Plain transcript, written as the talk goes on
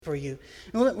for you.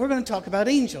 And we're going to talk about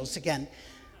angels again.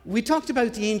 We talked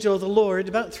about the angel of the Lord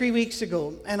about 3 weeks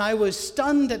ago, and I was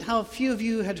stunned at how few of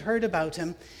you had heard about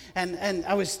him, and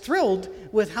I was thrilled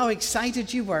with how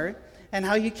excited you were and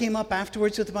how you came up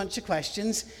afterwards with a bunch of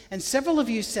questions, and several of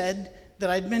you said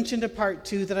that I'd mentioned a part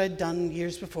 2 that I'd done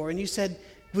years before, and you said,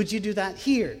 would you do that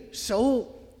here?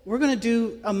 So we're going to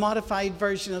do a modified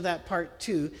version of that part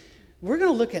 2. We're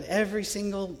going to look at every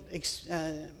single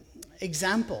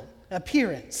example,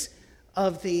 appearance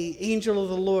of the angel of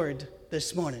the Lord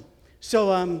this morning.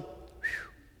 So,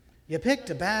 you picked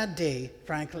a bad day,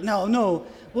 frankly. No,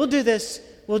 we'll do this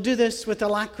with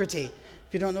alacrity.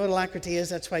 If you don't know what alacrity is,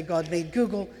 that's why God made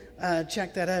Google.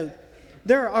 Check that out.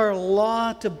 There are a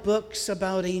lot of books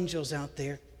about angels out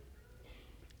there.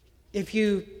 If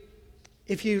you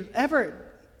ever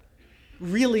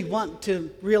really want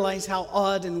to realize how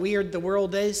odd and weird the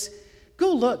world is,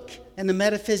 go look in the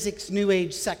Metaphysics New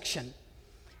Age section.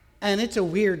 And it's a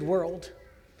weird world.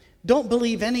 Don't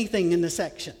believe anything in the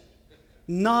section.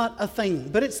 Not a thing,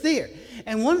 but it's there.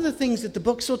 And one of the things that the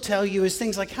books will tell you is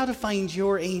things like how to find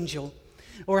your angel,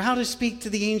 or how to speak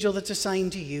to the angel that's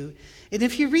assigned to you. And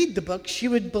if you read the books, you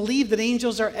would believe that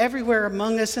angels are everywhere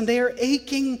among us and they are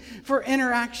aching for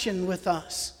interaction with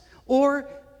us, or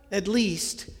at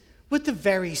least with the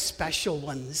very special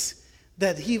ones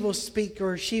that he will speak,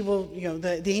 or she will,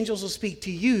 the angels will speak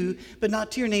to you, but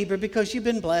not to your neighbor, because you've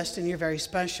been blessed and you're very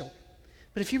special.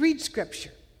 But if you read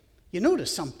Scripture, you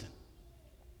notice something.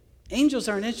 Angels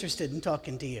aren't interested in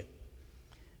talking to you.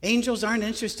 Angels aren't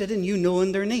interested in you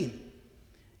knowing their name.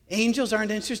 Angels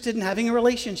aren't interested in having a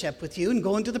relationship with you and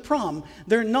going to the prom.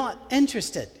 They're not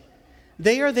interested.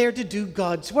 They are there to do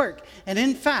God's work. And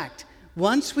in fact,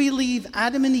 once we leave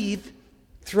Adam and Eve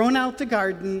thrown out the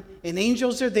garden, and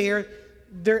angels are there,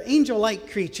 they're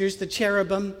angel-like creatures, the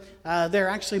cherubim. They're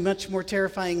actually much more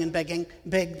terrifying and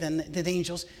big than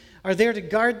angels, are there to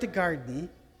guard the garden.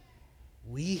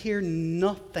 We hear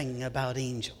nothing about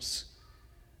angels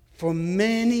for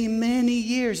many, many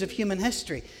years of human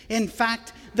history. In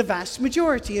fact, the vast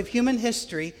majority of human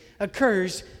history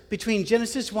occurs between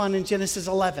Genesis 1 and Genesis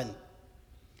 11.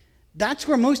 That's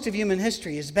where most of human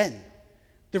history has been.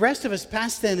 The rest of us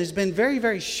past then has been very,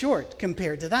 very short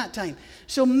compared to that time.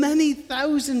 So many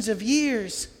thousands of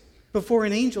years before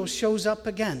an angel shows up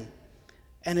again.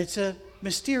 And it's a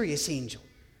mysterious angel.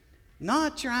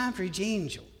 Not your average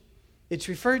angel. It's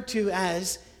referred to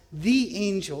as the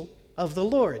angel of the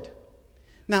Lord.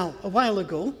 Now, a while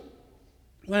ago,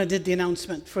 when I did the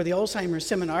announcement for the Alzheimer's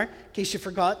seminar, in case you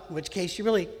forgot, in which case you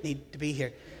really need to be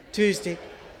here, Tuesday.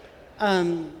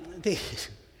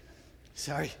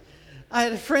 Sorry. I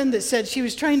had a friend that said she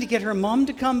was trying to get her mom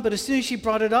to come, but as soon as she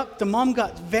brought it up, the mom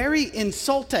got very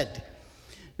insulted.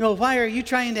 Why are you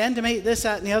trying to intimate this,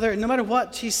 that, and the other? And no matter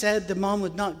what she said, the mom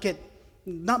would not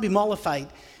be mollified.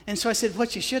 And so I said,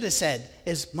 what you should have said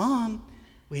is, Mom,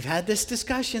 we've had this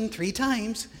discussion 3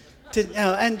 times,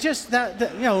 and just that,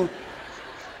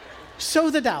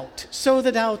 sow the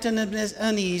doubt and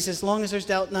unease. As long as there's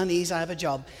doubt and unease, I have a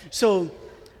job. So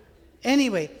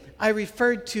anyway, I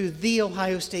referred to The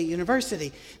Ohio State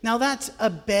University. Now, that's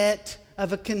a bit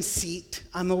of a conceit.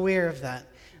 I'm aware of that.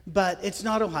 But it's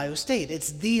not Ohio State.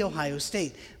 It's The Ohio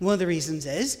State. One of the reasons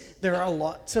is there are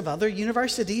lots of other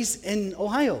universities in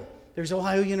Ohio. There's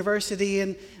Ohio University,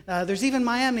 and there's even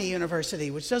Miami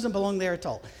University, which doesn't belong there at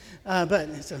all. But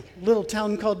it's a little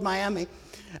town called Miami.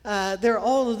 There are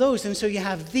all of those, and so you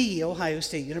have The Ohio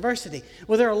State University.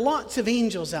 Well, there are lots of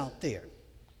angels out there.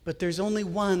 But there's only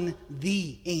one,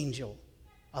 the angel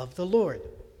of the Lord.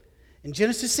 In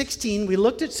Genesis 16, we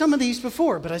looked at some of these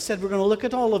before, but I said we're going to look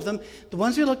at all of them. The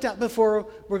ones we looked at before,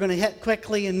 we're going to hit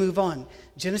quickly and move on.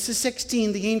 Genesis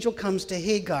 16, the angel comes to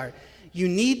Hagar. You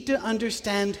need to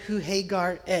understand who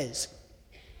Hagar is.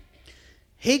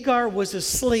 Hagar was a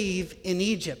slave in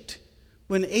Egypt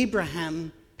when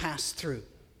Abraham passed through.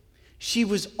 She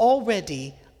was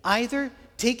already either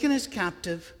taken as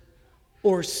captive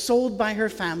or sold by her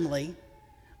family,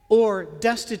 or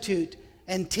destitute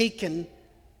and taken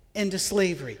into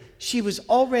slavery. She was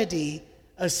already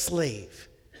a slave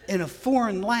in a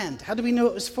foreign land. How do we know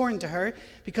it was foreign to her?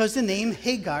 Because the name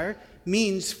Hagar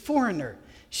means foreigner.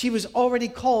 She was already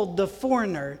called the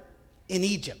foreigner in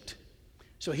Egypt.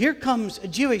 So here comes a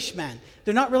Jewish man.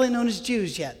 They're not really known as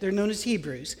Jews yet. They're known as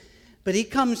Hebrews. But he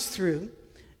comes through.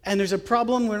 And there's a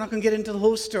problem, we're not going to get into the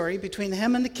whole story, between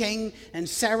him and the king and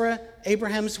Sarah,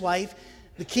 Abraham's wife.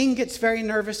 The king gets very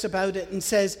nervous about it and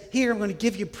says, here, I'm going to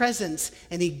give you presents.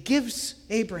 And he gives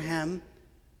Abraham,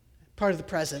 part of the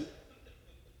present,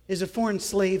 is a foreign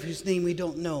slave whose name we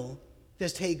don't know,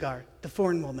 just Hagar, the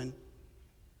foreign woman.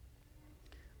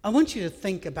 I want you to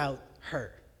think about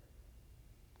her.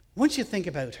 I want you to think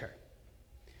about her.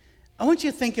 I want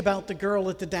you to think about the girl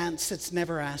at the dance that's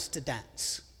never asked to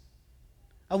dance.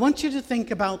 I want you to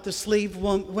think about the slave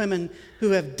women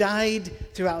who have died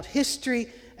throughout history,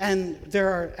 and there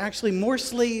are actually more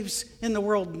slaves in the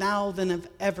world now than have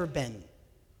ever been.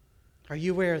 Are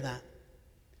you aware of that?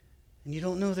 And you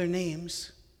don't know their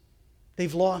names. They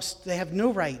have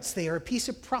no rights. They are a piece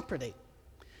of property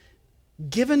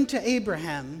given to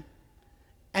Abraham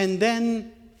and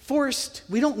then forced,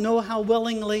 we don't know how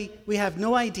willingly, we have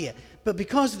no idea. But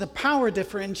because of the power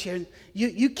differential,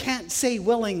 you can't say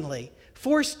willingly,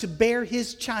 forced to bear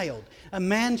his child, a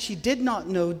man she did not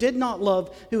know, did not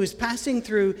love, who was passing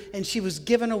through, and she was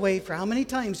given away for how many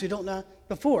times? We don't know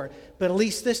before, but at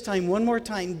least this time, one more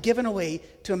time, given away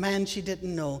to a man she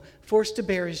didn't know, forced to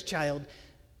bear his child.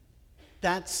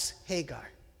 That's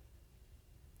Hagar.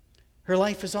 Her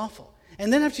life is awful.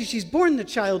 And then after she's born the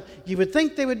child, you would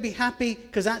think they would be happy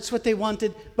because that's what they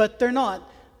wanted, but they're not.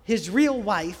 His real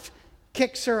wife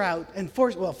kicks her out and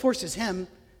forces him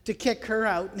to kick her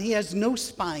out, and he has no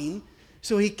spine,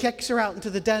 so he kicks her out into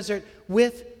the desert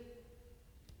with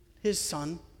his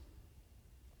son.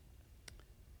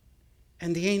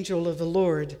 And the angel of the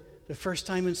Lord, the first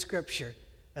time in Scripture,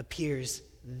 appears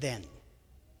then.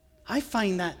 I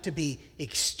find that to be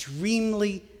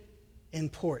extremely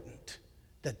important,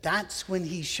 that's when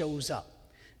he shows up.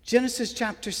 Genesis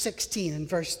chapter 16 and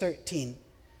verse 13.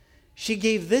 She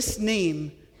gave this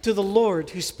name to the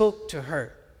Lord who spoke to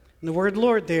her. And the word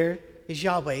Lord there is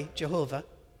Yahweh, Jehovah.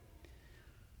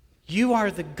 You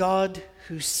are the God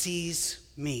who sees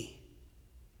me.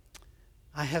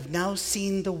 I have now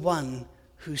seen the one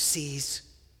who sees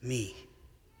me.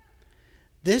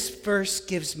 This verse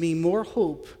gives me more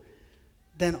hope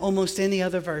than almost any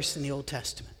other verse in the Old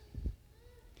Testament.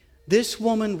 This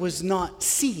woman was not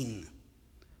seen.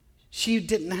 She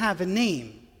didn't have a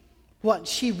name. What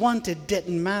she wanted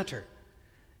didn't matter.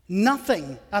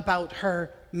 Nothing about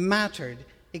her mattered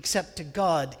except to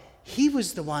God. He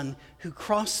was the one who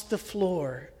crossed the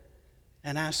floor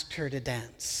and asked her to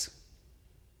dance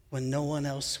when no one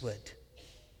else would.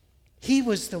 He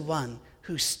was the one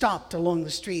who stopped along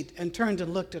the street and turned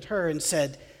and looked at her and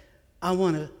said, I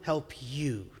want to help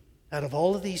you. Out of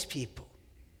all of these people,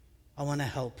 I want to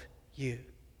help you.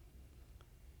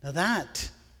 Now that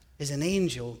is an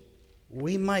angel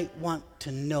we might want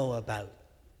to know about.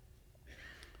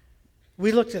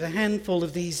 We looked at a handful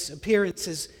of these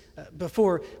appearances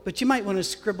before, but you might want to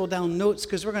scribble down notes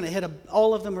because we're going to hit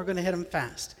all of them. We're going to hit them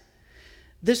fast.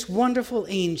 This wonderful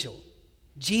angel,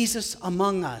 Jesus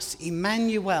among us,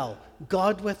 Emmanuel,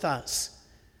 God with us,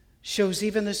 shows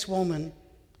even this woman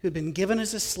who'd been given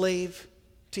as a slave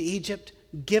to Egypt,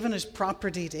 given as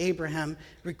property to Abraham,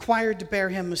 required to bear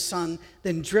him a son,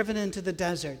 then driven into the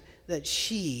desert, that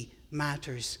she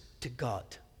matters to God.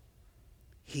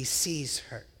 He sees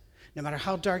her. No matter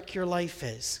how dark your life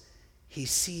is, he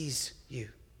sees you.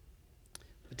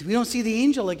 But we don't see the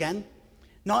angel again,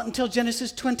 not until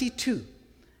Genesis 22.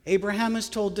 Abraham is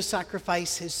told to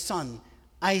sacrifice his son,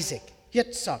 Isaac,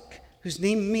 Yitzhak, whose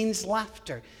name means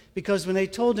laughter, because when they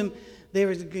told him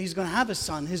he's going to have a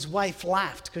son, his wife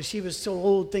laughed because she was so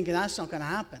old, thinking that's not going to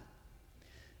happen.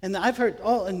 And I've heard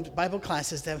in Bible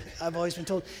classes that I've always been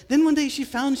told, then one day she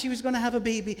found she was going to have a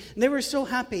baby, and they were so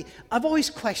happy. I've always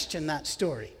questioned that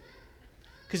story.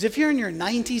 Because if you're in your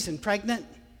 90s and pregnant,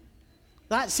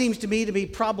 that seems to me to be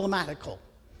problematical.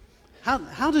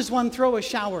 How does one throw a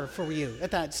shower for you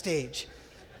at that stage?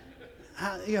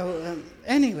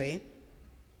 Anyway,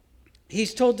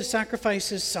 he's told to sacrifice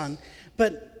his son,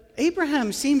 but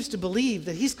Abraham seems to believe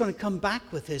that he's going to come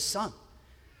back with his son.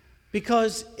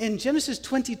 Because in Genesis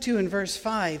 22 and verse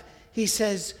 5, he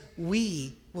says,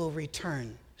 we will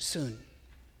return soon.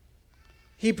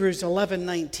 Hebrews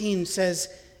 11:19 says,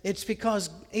 it's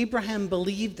because Abraham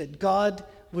believed that God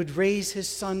would raise his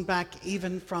son back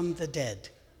even from the dead.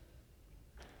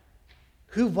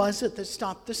 Who was it that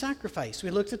stopped the sacrifice? We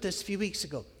looked at this a few weeks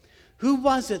ago. Who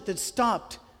was it that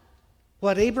stopped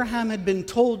what Abraham had been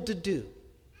told to do?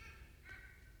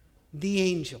 The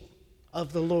angel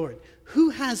of the Lord. Who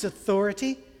has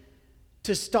authority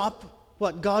to stop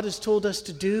what God has told us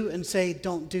to do and say,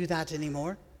 don't do that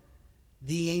anymore?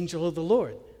 The angel of the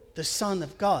Lord, the Son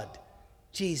of God,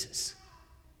 Jesus.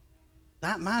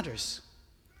 That matters.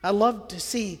 I love to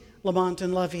see Lamont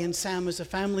and Lovey and Sam as a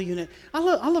family unit. I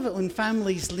love it when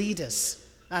families lead us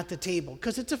at the table,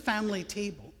 because it's a family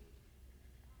table.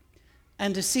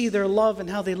 And to see their love and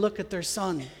how they look at their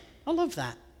son. I love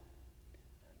that.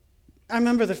 I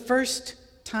remember the first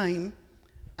time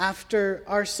after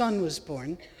our son was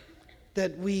born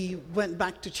that we went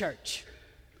back to church.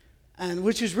 and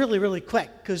which was really, really quick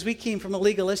because we came from a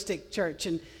legalistic church,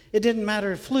 and it didn't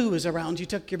matter if flu was around, you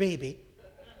took your baby.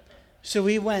 So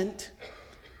we went,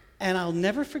 and I'll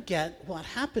never forget what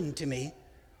happened to me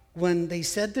when they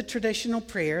said the traditional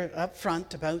prayer up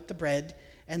front about the bread,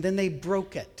 and then they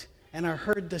broke it, and I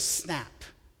heard the snap.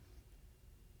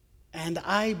 And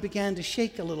I began to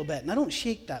shake a little bit, and I don't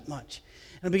shake that much.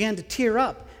 And I began to tear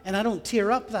up, and I don't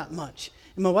tear up that much.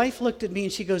 And my wife looked at me,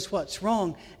 and she goes, "What's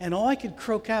wrong?" And all I could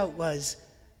croak out was,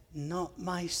 "Not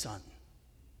my son.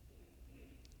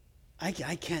 I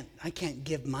can't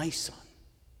give my son."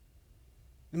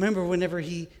 Remember whenever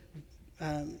he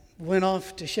went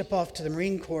off to ship off to the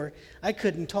Marine Corps, I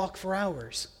couldn't talk for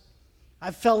hours.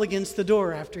 I fell against the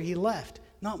door after he left.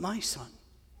 Not my son.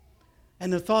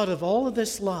 And the thought of all of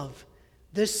this love,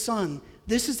 this son,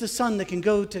 this is the son that can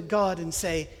go to God and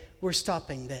say, "We're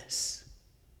stopping this.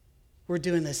 We're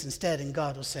doing this instead." And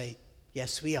God will say,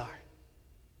 "Yes, we are."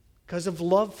 Because of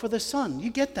love for the son.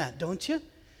 You get that, don't you?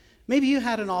 Maybe you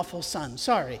had an awful son.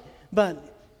 Sorry. But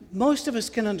most of us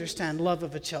can understand love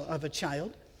of a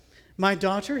child. My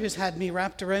daughter has had me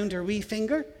wrapped around her wee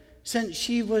finger since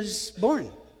she was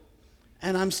born.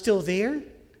 And I'm still there.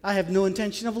 I have no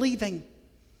intention of leaving.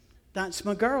 That's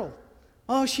my girl.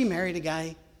 Oh, she married a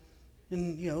guy.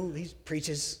 And, he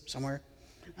preaches somewhere.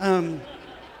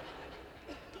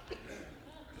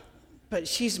 But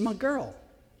she's my girl.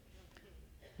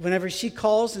 Whenever she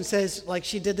calls and says, like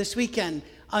she did this weekend,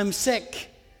 "I'm sick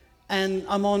and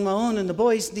I'm on my own and the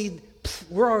boys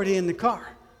we're already in the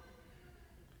car."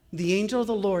 The angel of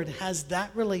the Lord has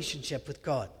that relationship with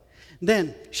God.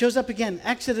 Then shows up again,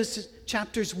 Exodus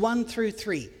chapters 1 through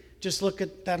 3. Just look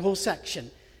at that whole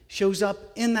section. Shows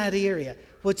up in that area.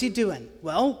 What's he doing?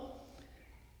 Well,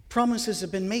 promises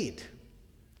have been made.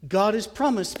 God has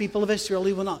promised people of Israel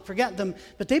he will not forget them,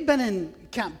 but they've been in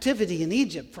captivity in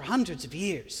Egypt for hundreds of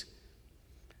years.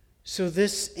 So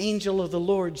this angel of the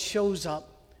Lord shows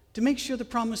up to make sure the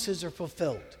promises are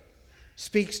fulfilled.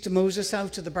 Speaks to Moses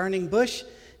out of the burning bush,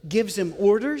 gives him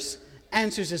orders,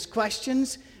 answers his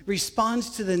questions,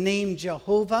 responds to the name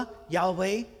Jehovah,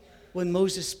 Yahweh, when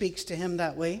Moses speaks to him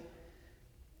that way.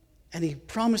 And he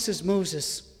promises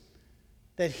Moses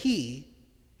that he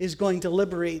is going to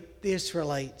liberate the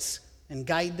Israelites and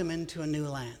guide them into a new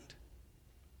land.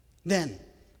 Then,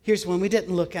 here's one we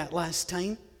didn't look at last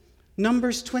time.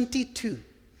 Numbers 22.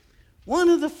 One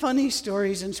of the funny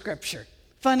stories in Scripture.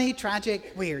 Funny,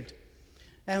 tragic, weird.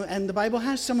 And the Bible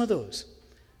has some of those.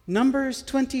 Numbers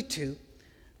 22.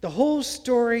 The whole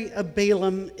story of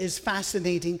Balaam is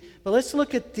fascinating, but let's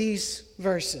look at these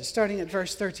verses, starting at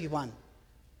verse 31.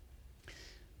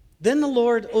 Then the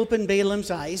Lord opened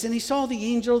Balaam's eyes, and he saw the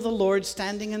angel of the Lord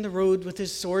standing in the road with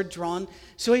his sword drawn.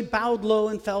 So he bowed low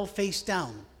and fell face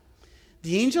down.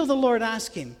 The angel of the Lord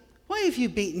asked him, "Why have you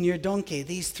beaten your donkey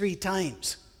these 3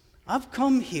 times? I've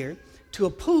come here to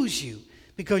oppose you,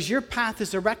 because your path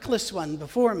is a reckless one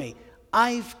before me.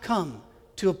 I've come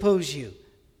to oppose you.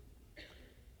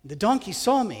 The donkey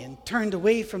saw me and turned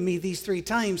away from me these 3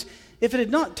 times. If it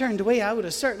had not turned away, I would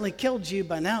have certainly killed you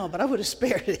by now, but I would have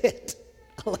spared it."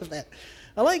 I love that.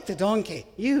 I like the donkey.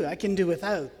 I can do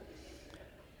without.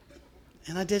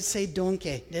 And I did say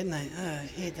donkey, didn't I? I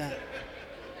hate that.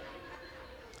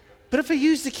 But if I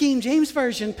use the King James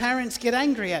Version, parents get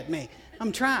angry at me.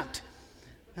 I'm trapped.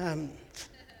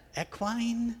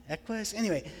 Equus.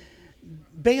 Anyway,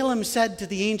 Balaam said to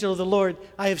the angel of the Lord,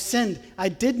 "I have sinned. I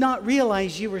did not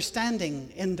realize you were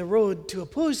standing in the road to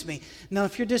oppose me. Now,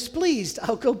 if you're displeased,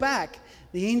 I'll go back."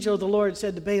 The angel of the Lord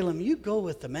said to Balaam, "You go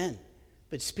with the men,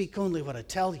 but speak only what I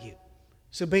tell you."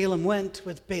 So Balaam went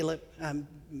with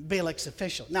Balak's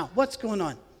official. Now, what's going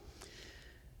on?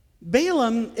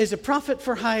 Balaam is a prophet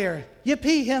for hire. You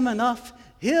pay him enough,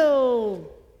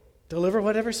 he'll deliver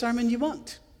whatever sermon you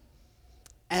want.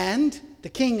 And the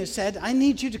king has said, "I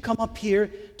need you to come up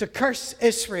here to curse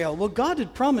Israel." Well, God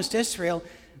had promised Israel,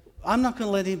 "I'm not going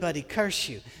to let anybody curse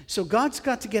you." So God's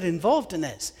got to get involved in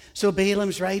this. So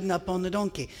Balaam's riding up on the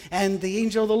donkey, and the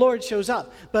angel of the Lord shows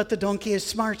up. But the donkey is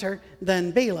smarter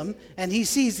than Balaam, and he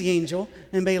sees the angel,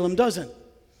 and Balaam doesn't.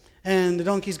 And the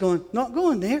donkey's going, "Not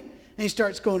going there." And he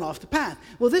starts going off the path.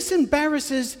 Well, this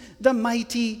embarrasses the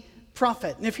mighty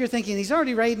prophet. And if you're thinking, he's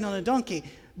already riding on a donkey,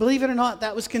 believe it or not,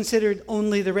 that was considered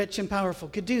only the rich and powerful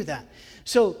could do that.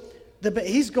 So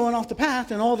he's going off the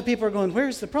path, and all the people are going,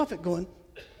 "Where's the prophet going?"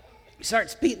 He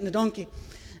starts beating the donkey,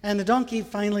 and the donkey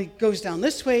finally goes down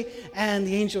this way, and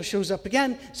the angel shows up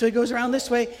again. So he goes around this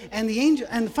way,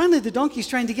 and finally the donkey's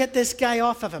trying to get this guy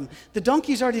off of him. The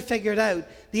donkey's already figured out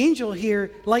the angel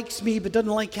here likes me but doesn't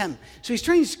like him. So he's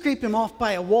trying to scrape him off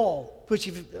by a wall, which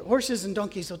horses and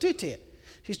donkeys will do to you.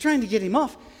 He's trying to get him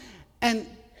off, And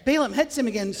Balaam hits him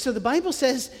again. So the Bible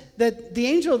says that the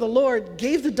angel of the Lord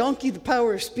gave the donkey the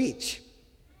power of speech.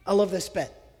 I love this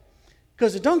bit.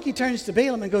 Because the donkey turns to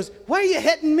Balaam and goes, "Why are you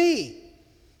hitting me?"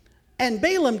 And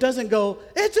Balaam doesn't go,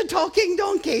 "It's a talking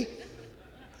donkey."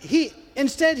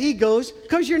 Instead he goes,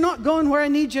 "Because you're not going where I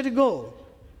need you to go."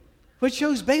 Which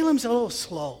shows Balaam's a little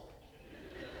slow.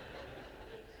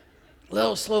 A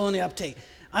little slow on the uptake.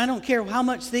 I don't care how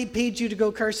much they paid you to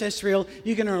go curse Israel,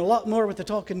 you can earn a lot more with the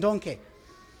talking donkey.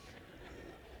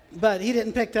 But he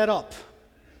didn't pick that up.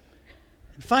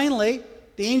 And finally,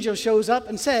 the angel shows up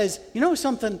and says, "You know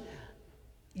something?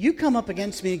 You come up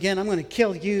against me again, I'm going to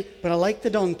kill you, but I like the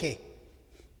donkey.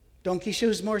 Donkey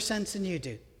shows more sense than you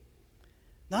do."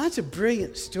 Now that's a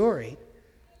brilliant story.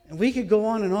 And we could go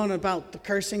on and on about the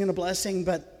cursing and the blessing,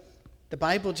 but the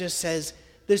Bible just says,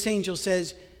 this angel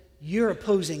says, "You're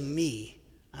opposing me,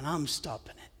 and I'm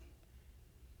stopping it."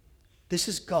 This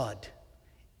is God.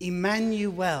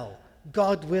 Emmanuel,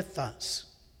 God with us.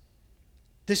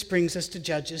 This brings us to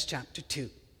Judges chapter 2.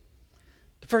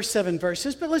 The first 7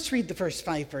 verses, but let's read the first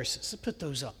 5 verses. Let's put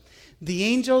those up. "The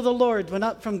angel of the Lord went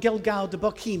up from Gilgal to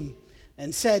Bochim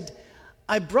and said,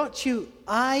 I brought you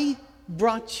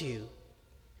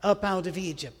up out of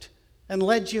Egypt and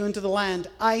led you into the land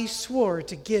I swore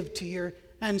to give to your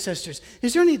ancestors."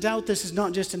 Is there any doubt this is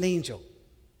not just an angel?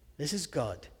 This is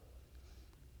God.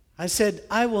 "I said,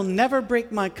 I will never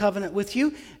break my covenant with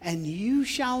you, and you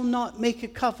shall not make a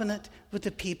covenant with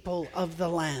the people of the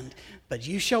land. But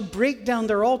you shall break down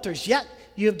their altars, yet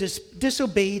you have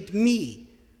disobeyed me.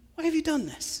 Why have you done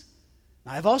this?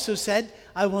 I have also said,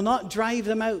 I will not drive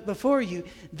them out before you.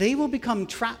 They will become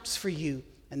traps for you,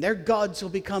 and their gods will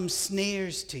become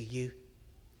snares to you."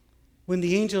 When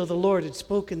the angel of the Lord had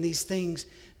spoken these things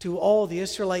to all the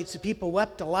Israelites, the people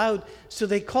wept aloud. So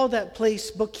they called that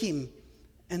place Bochim,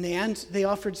 and they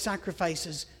offered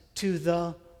sacrifices to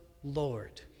the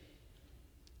Lord.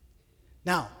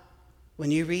 Now,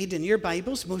 when you read in your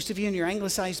Bibles, most of you in your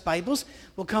anglicized Bibles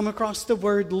will come across the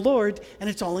word Lord, and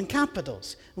it's all in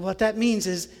capitals. What that means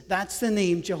is that's the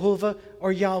name Jehovah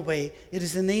or Yahweh. It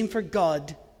is the name for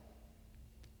God,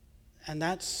 and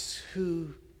that's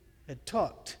who had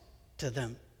talked to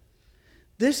them.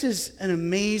 This is an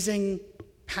amazing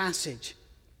passage.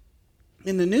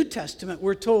 In the New Testament,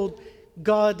 we're told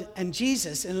God and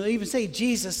Jesus, and it'll even say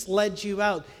Jesus led you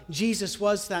out. Jesus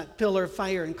was that pillar of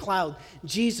fire and cloud.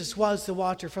 Jesus was the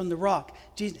water from the rock.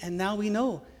 And now we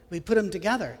know, we put them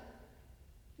together.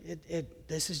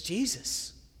 This is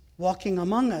Jesus walking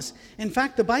among us. In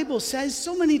fact, the Bible says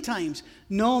so many times,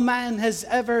 no man has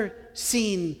ever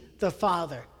seen the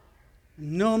Father.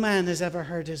 No man has ever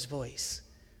heard his voice.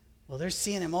 Well, they're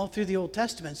seeing him all through the Old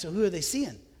Testament. So who are they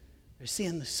seeing? They're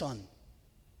seeing the Son.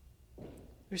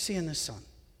 They're seeing the Son.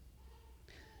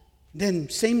 Then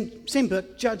same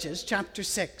book, Judges, chapter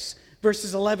 6,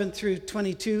 verses 11 through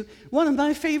 22. One of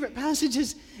my favorite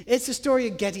passages, it's the story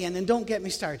of Gideon. And don't get me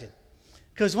started.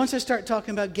 Because once I start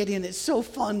talking about Gideon, it's so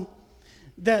fun.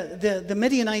 The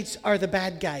Midianites are the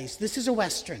bad guys. This is a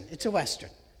Western. It's a Western.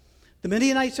 The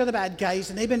Midianites are the bad guys,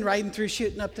 and they've been riding through,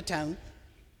 shooting up the town,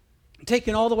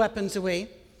 taking all the weapons away.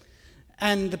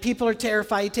 And the people are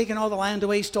terrified, taking all the land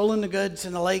away, stolen the goods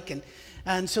and the like.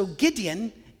 And so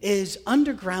Gideon is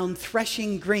underground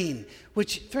threshing grain,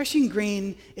 which threshing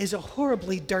grain is a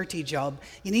horribly dirty job.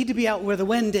 You need to be out where the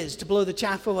wind is to blow the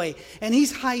chaff away. And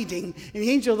he's hiding, and the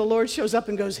angel of the Lord shows up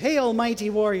and goes, "Hail, mighty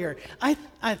warrior."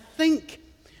 I think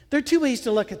there are two ways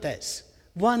to look at this.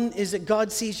 One is that God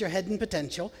sees your hidden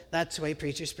potential. That's the way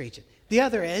preachers preach it. The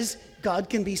other is God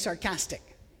can be sarcastic.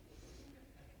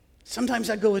 Sometimes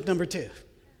I go with number 2.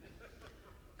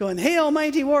 Going, "Hail,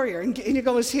 mighty warrior." And you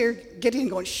go here, Gideon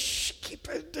going, "Shh, keep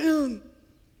it down."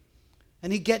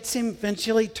 And he gets him,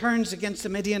 eventually turns against the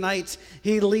Midianites.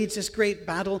 He leads this great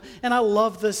battle. And I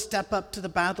love the step up to the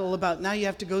battle about now you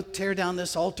have to go tear down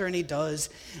this altar, and he does.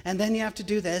 And then you have to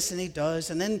do this, and he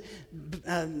does. And then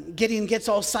Gideon gets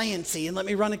all sciencey and let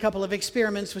me run a couple of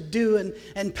experiments with dew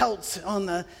and pelts on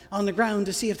the ground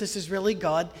to see if this is really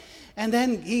God. And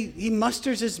then he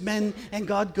musters his men, and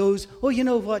God goes, "Oh, you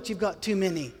know what? You've got too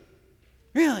many."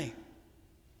 Really?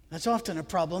 That's often a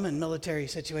problem in military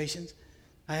situations.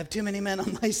 I have too many men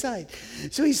on my side.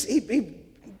 So he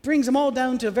brings them all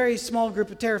down to a very small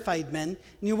group of terrified men. And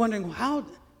you're wondering,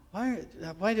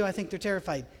 why do I think they're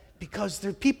terrified? Because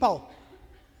they're people.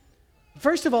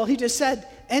 First of all, he just said,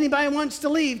 anybody wants to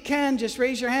leave can just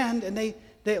raise your hand. And he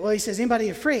says, anybody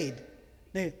afraid?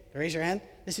 They raise your hand.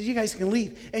 They said, you guys can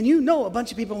leave. And a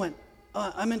bunch of people went,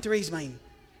 I meant to raise mine.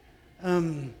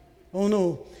 Oh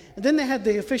no. And then they had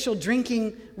the official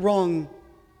drinking wrong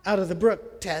out of the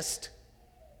brook test.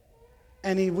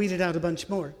 and he weeded out a bunch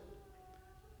more.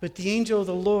 But the angel of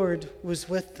the Lord was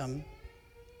with them.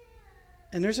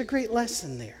 And there's a great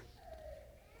lesson there.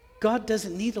 God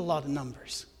doesn't need a lot of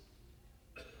numbers.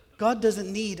 God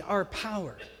doesn't need our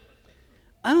power.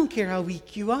 I don't care how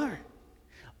weak you are.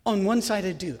 On one side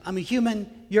I do. I'm a human.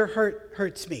 Your hurt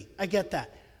hurts me. I get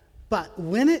that. But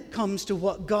when it comes to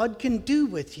what God can do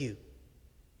with you,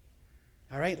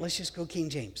 all right, let's just go King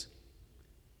James.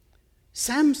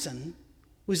 Samson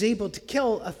was able to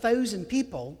kill 1,000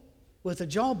 people with a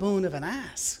jawbone of an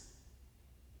ass.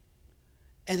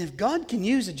 And if God can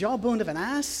use a jawbone of an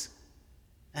ass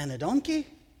and a donkey,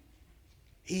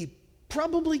 he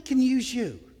probably can use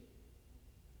you.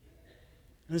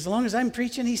 And as long as I'm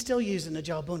preaching, he's still using the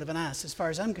jawbone of an ass as far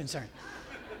as I'm concerned.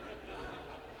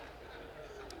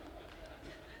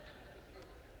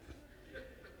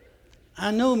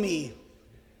 I know me.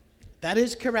 That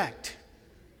is correct.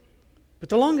 But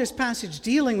the longest passage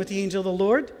dealing with the angel of the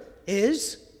Lord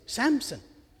is Samson.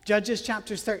 Judges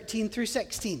chapters 13 through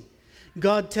 16.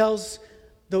 God tells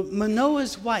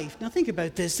Manoah's wife. Now think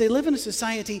about this. They live in a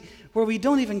society where we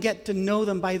don't even get to know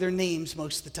them by their names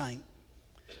most of the time.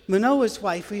 Manoah's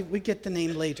wife, we get the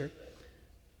name later,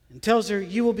 and tells her,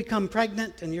 you will become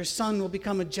pregnant and your son will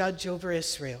become a judge over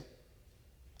Israel.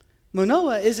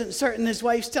 Manoah isn't certain his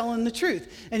wife's telling the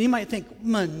truth. And you might think,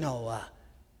 Manoah,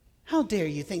 how dare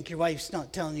you think your wife's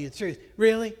not telling you the truth?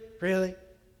 Really? Really?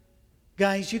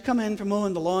 Guys, you come in from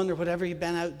mowing the lawn or whatever you've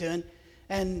been out doing,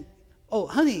 and, oh,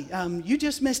 honey, you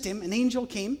just missed him. An angel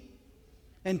came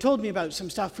and told me about some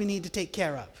stuff we need to take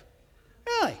care of.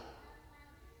 Really?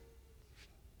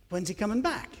 When's he coming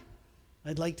back?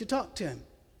 I'd like to talk to him.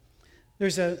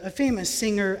 There's a famous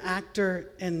singer,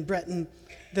 actor in Britain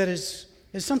that is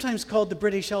sometimes called the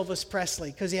British Elvis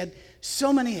Presley because he had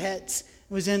so many hits,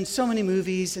 was in so many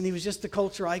movies, and he was just the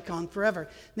culture icon forever.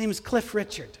 His name is Cliff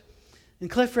Richard. And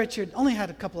Cliff Richard only had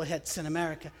a couple of hits in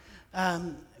America.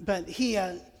 But he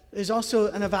is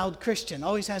also an avowed Christian,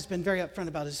 always has been very upfront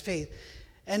about his faith.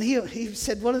 And he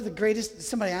said, one of the greatest,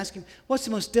 somebody asked him, what's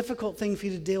the most difficult thing for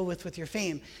you to deal with your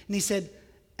fame? And he said,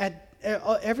 at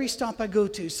every stop I go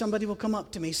to, somebody will come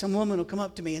up to me, some woman will come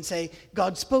up to me and say,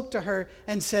 God spoke to her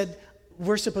and said,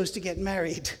 we're supposed to get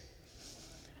married.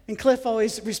 And Cliff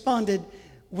always responded,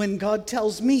 when God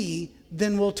tells me,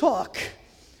 then we'll talk.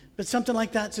 But something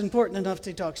like that's important enough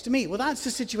that he talks to me. Well, that's the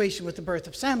situation with the birth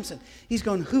of Samson. He's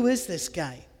going, who is this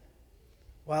guy?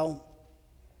 Well,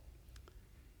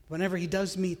 whenever he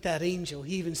does meet that angel,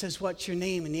 he even says, what's your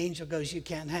name? And the angel goes, you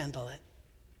can't handle it.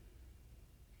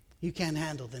 You can't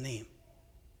handle the name.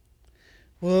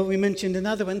 Well, we mentioned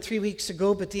another one 3 weeks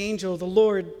ago, but the angel of the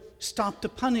Lord stopped a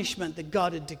punishment that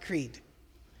God had decreed.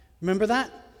 Remember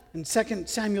that? In 2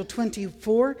 Samuel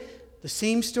 24, the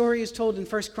same story is told in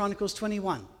 1 Chronicles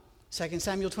 21. 2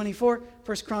 Samuel 24,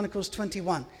 1 Chronicles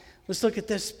 21. Let's look at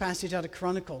this passage out of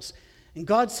Chronicles. And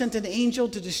God sent an angel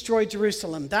to destroy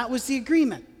Jerusalem. That was the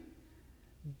agreement.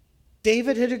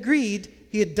 David had agreed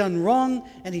he had done wrong,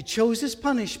 and he chose his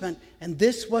punishment, and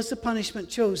this was the punishment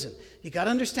chosen. You got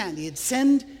to understand, he had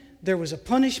sinned, there was a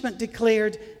punishment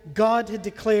declared, God had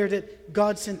declared it,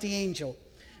 God sent the angel.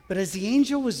 But as the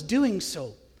angel was doing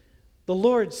so, the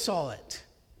Lord saw it,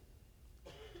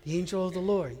 the angel of the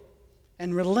Lord,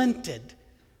 and relented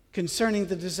concerning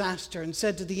the disaster and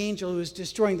said to the angel who was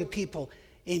destroying the people,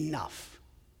 enough,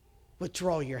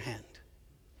 withdraw your hand.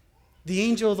 The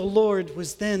angel of the Lord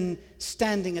was then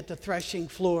standing at the threshing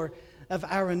floor of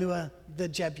Araunah the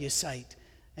Jebusite.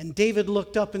 And David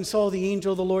looked up and saw the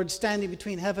angel of the Lord standing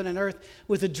between heaven and earth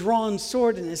with a drawn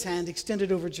sword in his hand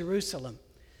extended over Jerusalem.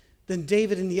 Then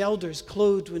David and the elders,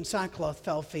 clothed in sackcloth,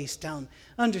 fell face down.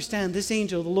 Understand, this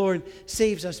angel of the Lord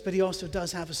saves us, but he also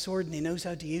does have a sword and he knows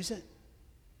how to use it.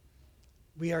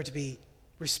 We are to be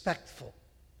respectful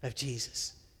of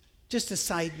Jesus. Just a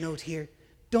side note here.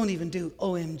 Don't even do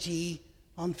OMG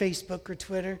on Facebook or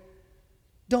Twitter.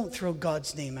 Don't throw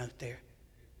God's name out there.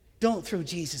 Don't throw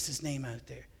Jesus' name out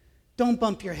there. Don't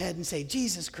bump your head and say,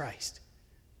 Jesus Christ.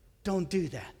 Don't do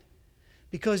that.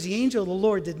 Because the angel of the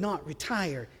Lord did not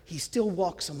retire. He still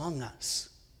walks among us.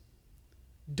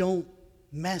 Don't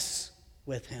mess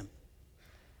with him.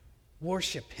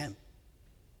 Worship him.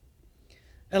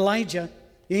 Elijah,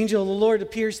 the angel of the Lord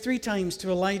appears 3 times to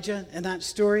Elijah in that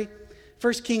story.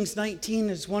 1 Kings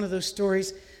 19 is one of those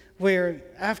stories where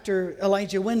after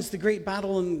Elijah wins the great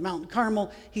battle in Mount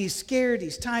Carmel, he's scared,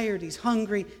 he's tired, he's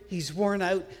hungry, he's worn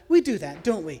out. We do that,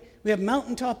 don't we? We have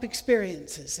mountaintop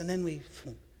experiences, and then we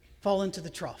fall into the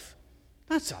trough.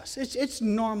 That's us. It's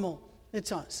normal.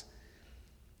 It's us.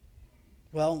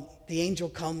 Well, the angel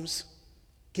comes,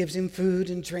 gives him food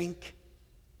and drink,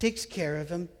 takes care of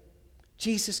him,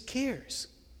 Jesus cares.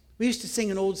 We used to sing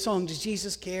an old song, "Does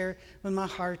Jesus care when my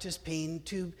heart is pained,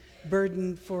 too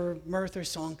burdened for mirth or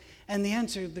song?" And the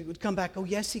answer that would come back, "Oh,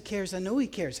 yes, he cares. I know he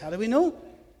cares." How do we know?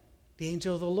 The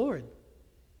angel of the Lord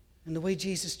and the way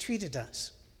Jesus treated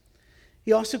us.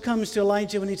 He also comes to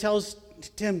Elijah when he tells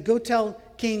him, "Go tell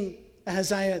King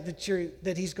Ahaziah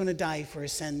that he's going to die for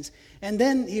his sins." And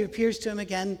then he appears to him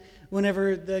again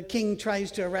whenever the king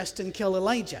tries to arrest and kill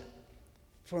Elijah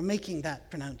for making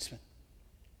that pronouncement.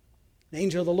 The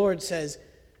angel of the Lord says,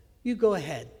 "You go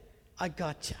ahead. I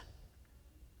got you.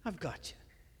 I've got you."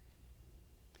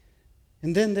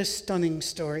 And then this stunning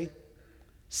story,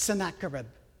 Sennacherib.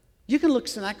 You can look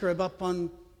Sennacherib up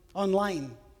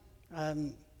online.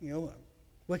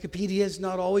 Wikipedia is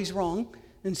not always wrong,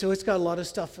 and so it's got a lot of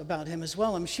stuff about him as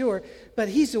well, I'm sure. But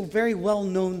he's a very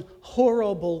well-known,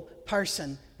 horrible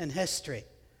person in history.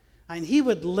 And he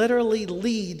would literally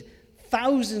lead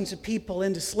thousands of people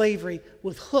into slavery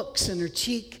with hooks in their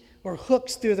cheek or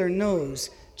hooks through their nose,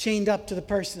 chained up to the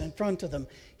person in front of them.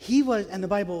 He was, and the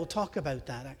Bible will talk about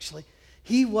that actually,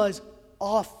 he was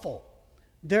awful.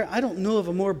 I don't know of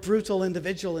a more brutal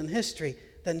individual in history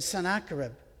than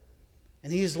Sennacherib.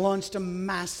 And he has launched a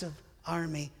massive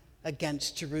army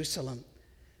against Jerusalem.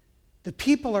 The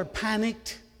people are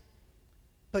panicked,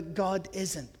 but God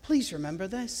isn't. Please remember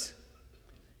this.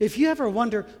 If you ever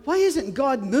wonder, why isn't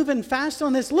God moving fast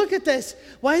on this? Look at this.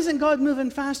 Why isn't God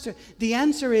moving faster? The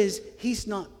answer is, he's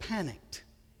not panicked.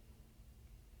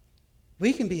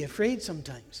 We can be afraid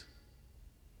sometimes.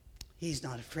 He's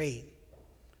not afraid.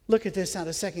 Look at this out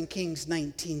of 2 Kings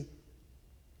 19.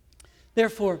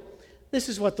 "Therefore, this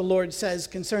is what the Lord says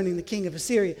concerning the king of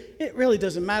Assyria." It really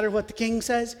doesn't matter what the king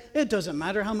says. It doesn't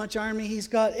matter how much army he's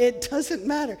got. It doesn't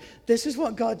matter. This is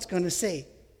what God's going to say.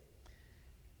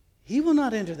 "He will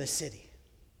not enter the city.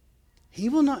 He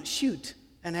will not shoot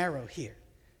an arrow here.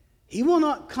 He will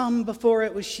not come before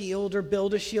it with shield or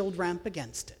build a shield ramp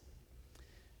against it.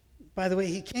 By the way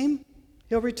he came,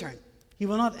 he'll return. He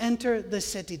will not enter the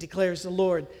city, declares the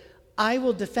Lord. I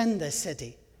will defend this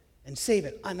city and save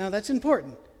it." Now that's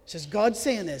important. It says God's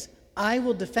saying this. "I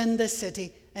will defend this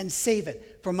city and save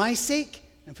it for my sake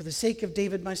and for the sake of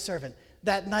David my servant."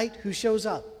 That night, who shows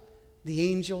up? The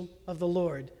angel of the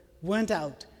Lord went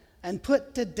out and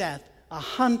put to death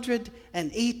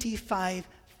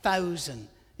 185,000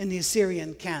 in the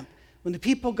Assyrian camp. When the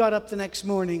people got up the next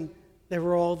morning, there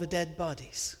were all the dead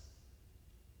bodies.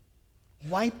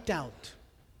 Wiped out.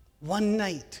 One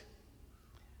night.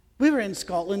 We were in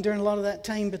Scotland during a lot of that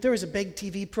time, but there was a big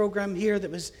TV program here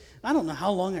that was, I don't know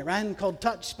how long it ran, called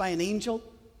Touched by an Angel.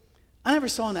 I never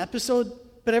saw an episode,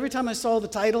 but every time I saw the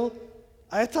title,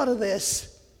 I thought of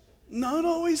this. Not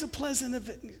always a pleasant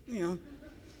event,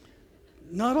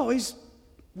 not always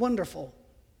wonderful.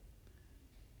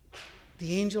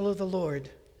 The angel of the Lord.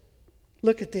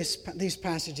 Look at these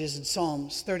passages in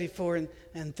Psalms 34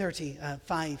 and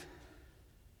 35.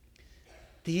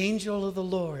 "The angel of the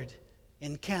Lord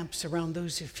encamps around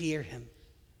those who fear him,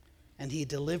 and he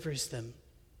delivers them.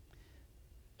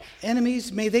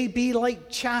 Enemies, may they be like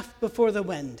chaff before the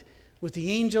wind, with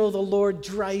the angel of the Lord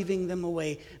driving them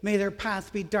away. May their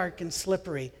path be dark and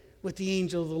slippery, with the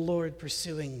angel of the Lord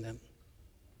pursuing them."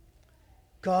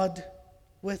 God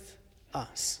with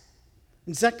us.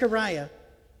 In Zechariah,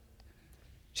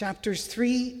 chapters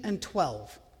 3 and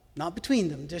 12, not between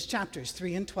them, just chapters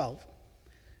 3 and 12,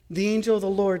 the angel of the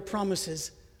Lord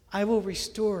promises, "I will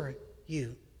restore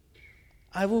you.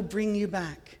 I will bring you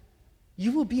back.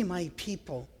 You will be my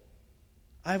people.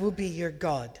 I will be your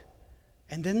God."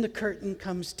 And then the curtain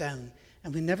comes down,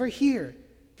 and we never hear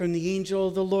from the angel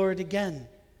of the Lord again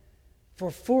for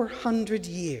 400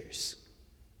 years.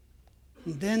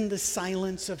 And then the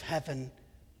silence of heaven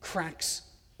cracks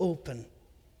open.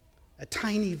 A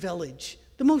tiny village,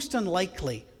 the most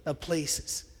unlikely of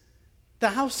places,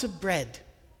 the house of bread,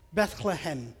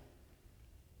 Bethlehem,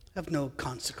 of no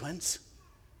consequence.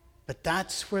 But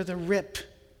that's where the rip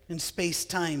in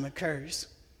space-time occurs.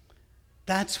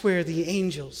 That's where the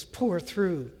angels pour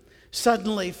through,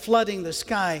 suddenly flooding the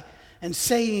sky and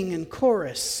saying in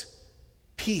chorus,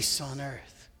 "Peace on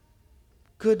earth,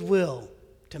 goodwill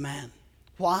to man."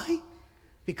 Why?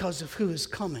 Because of who is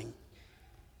coming.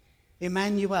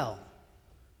 Emmanuel,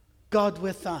 God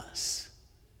with us,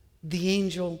 the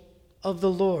angel of the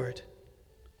Lord.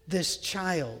 This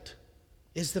child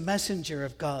is the messenger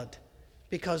of God,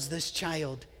 because this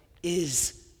child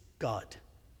is God.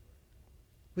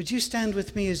 Would you stand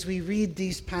with me as we read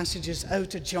these passages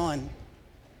out of John?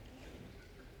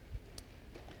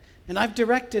 And I've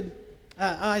directed,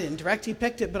 I didn't direct, he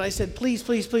picked it, but I said, please,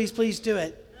 please, please, please do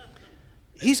it.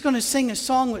 He's going to sing a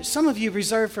song which some of you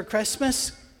reserve for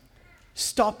Christmas.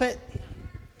 Stop it.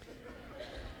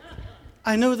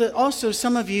 I know that also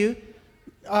some of you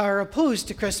are opposed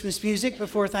to Christmas music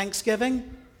before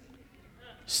Thanksgiving.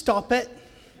 Stop it.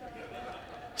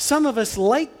 Some of us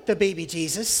like the baby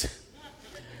Jesus,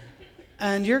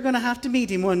 and you're going to have to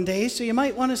meet him one day, so you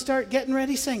might want to start getting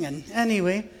ready singing.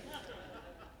 Anyway,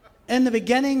 in the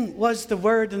beginning was the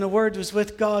Word, and the Word was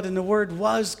with God, and the Word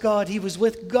was God. He was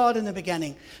with God in the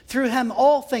beginning. Through him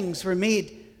all things were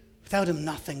made. Without him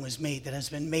nothing was made that has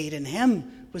been made. In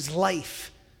him was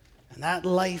life, and that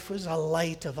life was a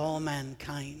light of all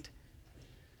mankind.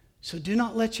 So do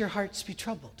not let your hearts be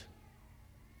troubled.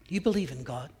 You believe in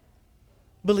God.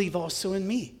 Believe also in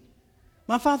me.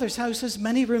 My Father's house has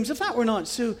many rooms. If that were not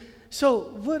so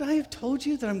would I have told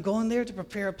you that I'm going there to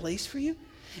prepare a place for you?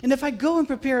 And if I go and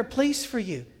prepare a place for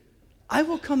you, I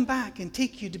will come back and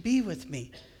take you to be with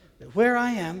me. That where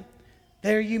I am,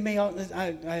 there you may...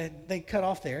 they cut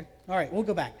off there. All right, we'll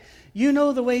go back. You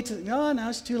know the way to... No, now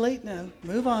it's too late now.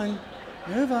 Move on.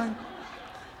 Move on.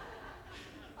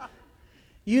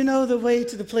 You know the way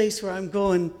to the place where I'm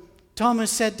going.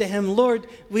 Thomas said to him, Lord,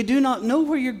 we do not know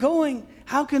where you're going.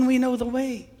 How can we know the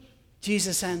way?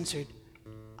 Jesus answered,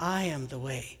 I am the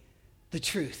way, the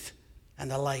truth, and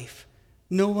the life.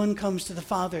 No one comes to the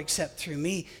Father except through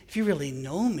me. If you really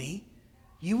know me,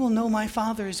 you will know my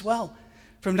Father as well.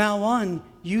 From now on,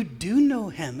 you do know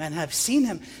him and have seen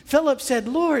him. Philip said,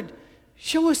 Lord,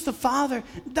 show us the Father.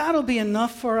 That'll be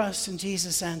enough for us. And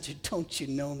Jesus answered, don't you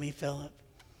know me, Philip?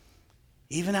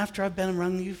 Even after I've been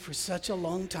around you for such a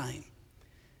long time,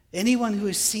 anyone who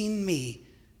has seen me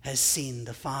has seen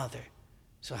the Father.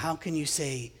 So how can you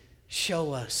say,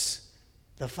 show us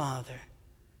the Father?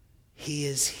 He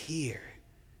is here.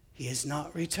 He is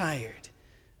not retired.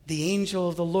 The angel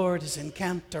of the Lord is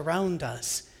encamped around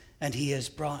us, and he has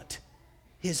brought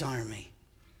his army.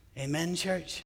 Amen, church?